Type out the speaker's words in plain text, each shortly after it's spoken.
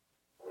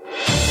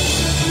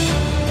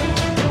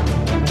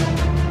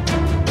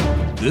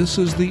This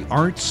is the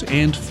Arts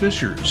and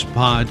Fishers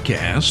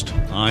podcast.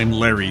 I'm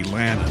Larry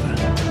Lannan.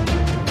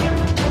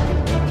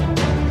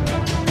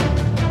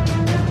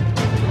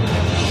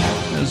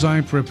 As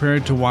I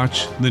prepared to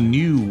watch the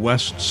new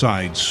West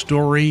Side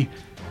Story,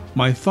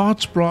 my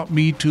thoughts brought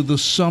me to the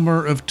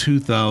summer of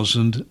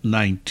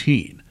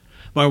 2019.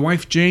 My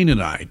wife Jane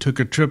and I took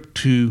a trip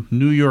to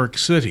New York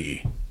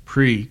City,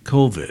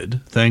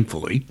 pre-COVID,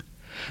 thankfully.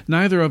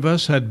 Neither of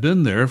us had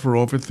been there for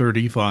over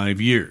 35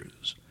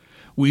 years.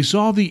 We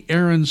saw the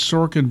Aaron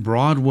Sorkin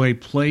Broadway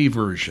play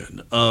version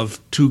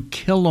of To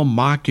Kill a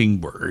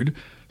Mockingbird,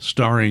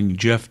 starring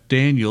Jeff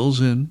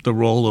Daniels in the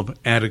role of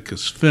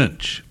Atticus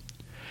Finch.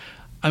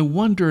 I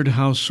wondered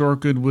how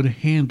Sorkin would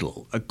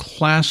handle a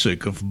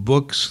classic of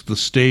books, the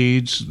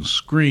stage, and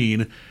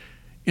screen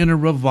in a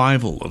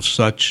revival of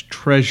such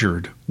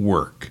treasured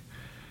work.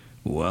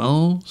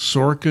 Well,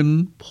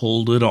 Sorkin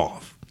pulled it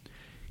off.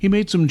 He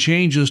made some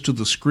changes to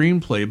the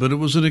screenplay, but it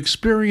was an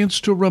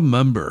experience to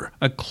remember.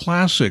 A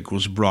classic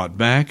was brought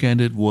back, and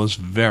it was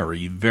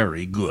very,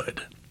 very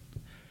good.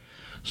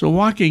 So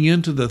walking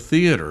into the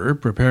theater,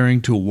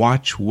 preparing to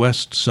watch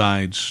West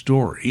Side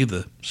Story,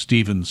 the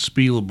Steven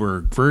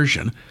Spielberg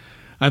version,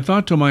 I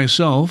thought to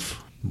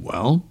myself,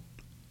 well,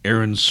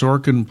 Aaron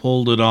Sorkin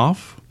pulled it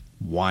off.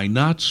 Why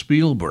not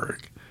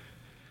Spielberg?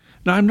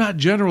 Now, I'm not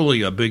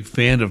generally a big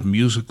fan of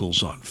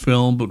musicals on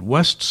film, but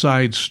West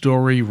Side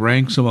Story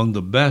ranks among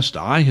the best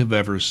I have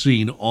ever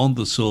seen on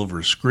the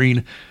silver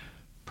screen,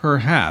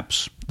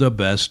 perhaps the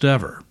best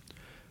ever.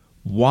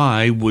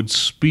 Why would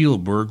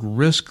Spielberg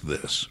risk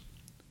this?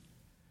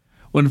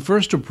 When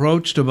first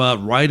approached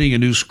about writing a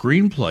new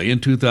screenplay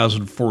in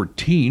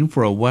 2014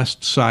 for a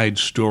West Side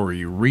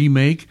Story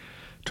remake,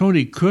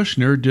 Tony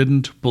Kushner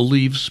didn't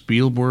believe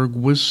Spielberg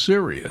was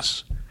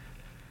serious.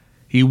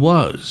 He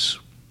was.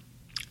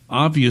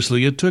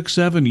 Obviously, it took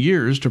 7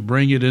 years to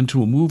bring it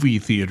into movie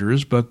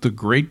theaters, but the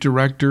great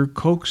director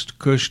coaxed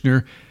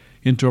Kushner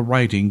into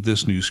writing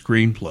this new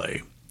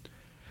screenplay.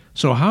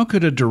 So how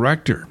could a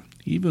director,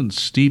 even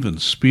Steven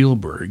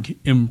Spielberg,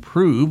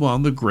 improve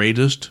on the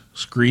greatest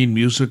screen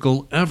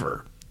musical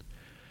ever?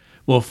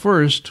 Well,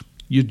 first,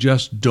 you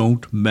just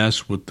don't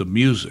mess with the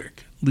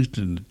music, at least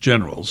in a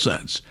general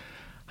sense.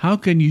 How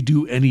can you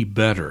do any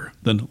better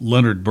than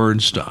Leonard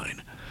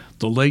Bernstein?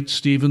 The late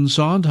Stephen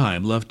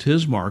Sondheim left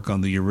his mark on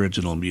the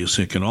original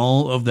music, and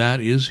all of that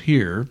is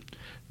here,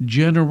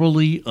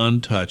 generally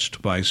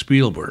untouched by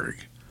Spielberg.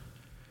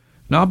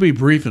 Now, I'll be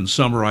brief in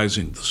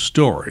summarizing the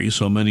story,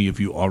 so many of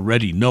you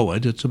already know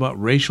it. It's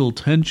about racial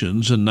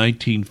tensions in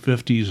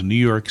 1950s New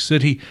York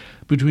City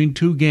between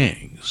two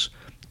gangs,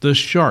 the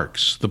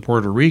Sharks, the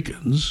Puerto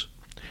Ricans,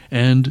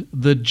 and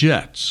the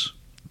Jets,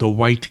 the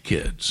white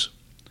kids.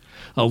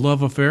 A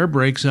love affair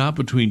breaks out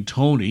between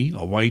Tony,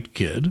 a white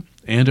kid,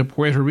 and a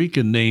Puerto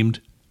Rican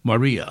named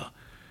Maria.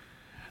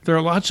 There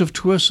are lots of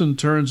twists and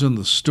turns in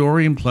the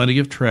story and plenty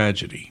of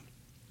tragedy.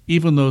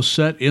 Even though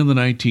set in the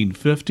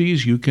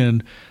 1950s, you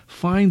can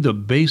find the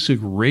basic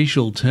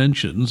racial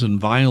tensions and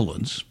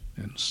violence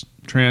and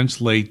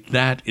translate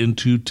that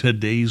into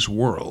today's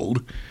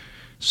world,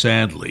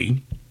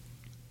 sadly.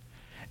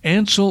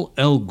 Ansel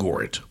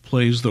Elgort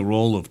plays the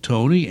role of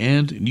Tony,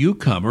 and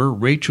newcomer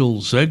Rachel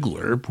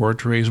Zegler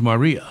portrays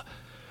Maria.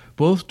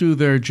 Both do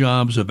their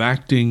jobs of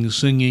acting,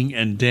 singing,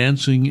 and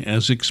dancing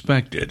as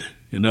expected.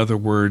 In other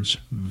words,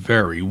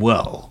 very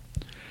well.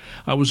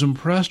 I was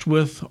impressed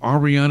with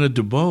Ariana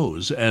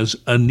DeBose as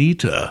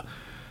Anita.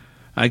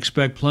 I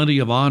expect plenty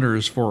of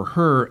honors for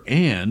her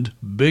and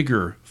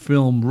bigger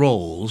film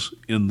roles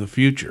in the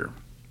future.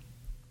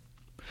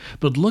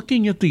 But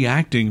looking at the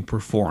acting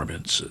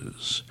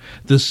performances,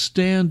 the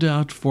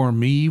standout for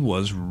me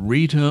was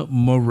Rita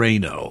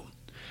Moreno.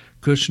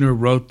 Kushner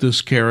wrote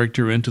this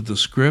character into the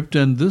script,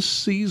 and this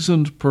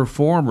seasoned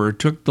performer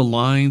took the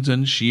lines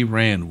and she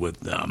ran with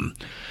them.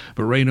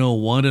 Moreno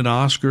won an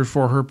Oscar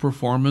for her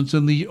performance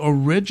in the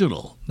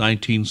original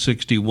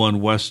 1961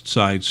 West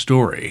Side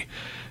Story,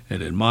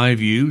 and in my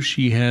view,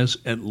 she has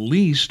at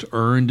least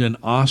earned an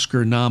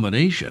Oscar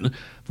nomination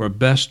for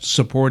Best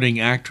Supporting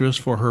Actress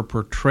for her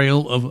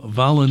portrayal of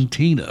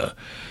Valentina,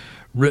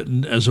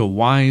 written as a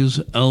wise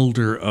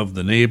elder of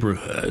the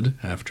neighborhood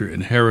after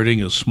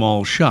inheriting a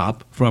small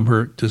shop from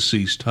her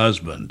deceased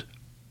husband.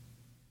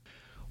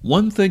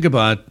 One thing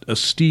about a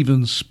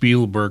Steven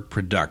Spielberg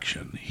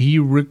production, he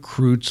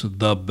recruits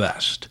the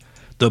best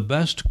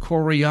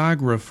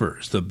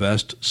choreographers, the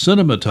best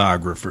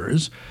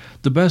cinematographers,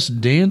 the best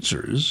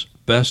dancers,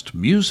 best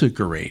music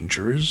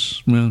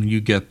arrangers. Well, you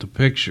get the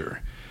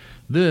picture.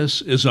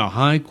 This is a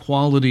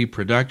high-quality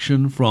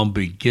production from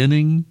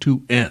beginning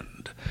to end.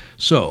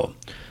 So,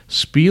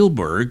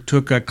 Spielberg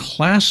took a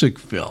classic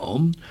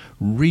film,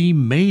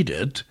 remade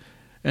it,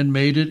 and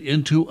made it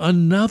into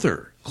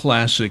another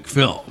classic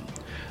film.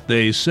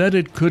 They said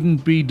it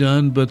couldn't be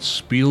done, but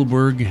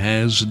Spielberg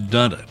has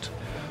done it.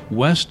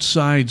 West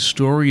Side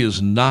Story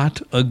is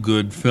not a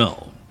good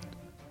film.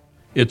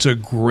 It's a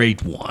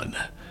great one.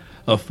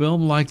 A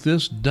film like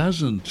this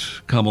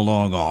doesn't come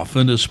along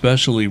often,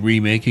 especially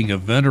remaking a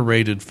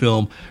venerated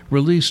film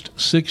released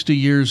 60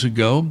 years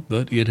ago,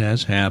 but it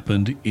has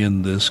happened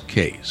in this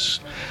case.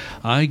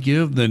 I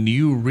give the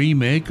new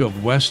remake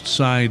of West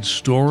Side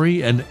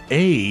Story an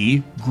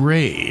A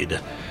grade.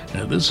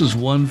 Now, this is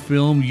one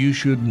film you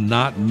should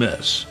not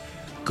miss.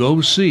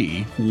 Go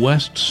see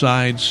West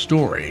Side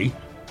Story,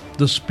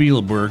 the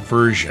Spielberg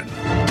version.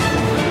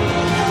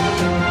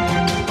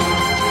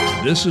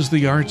 This is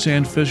the Arts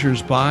and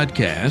Fishers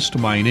Podcast.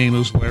 My name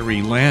is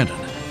Larry Landon.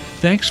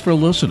 Thanks for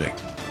listening.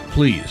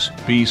 Please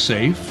be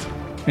safe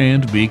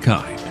and be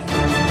kind.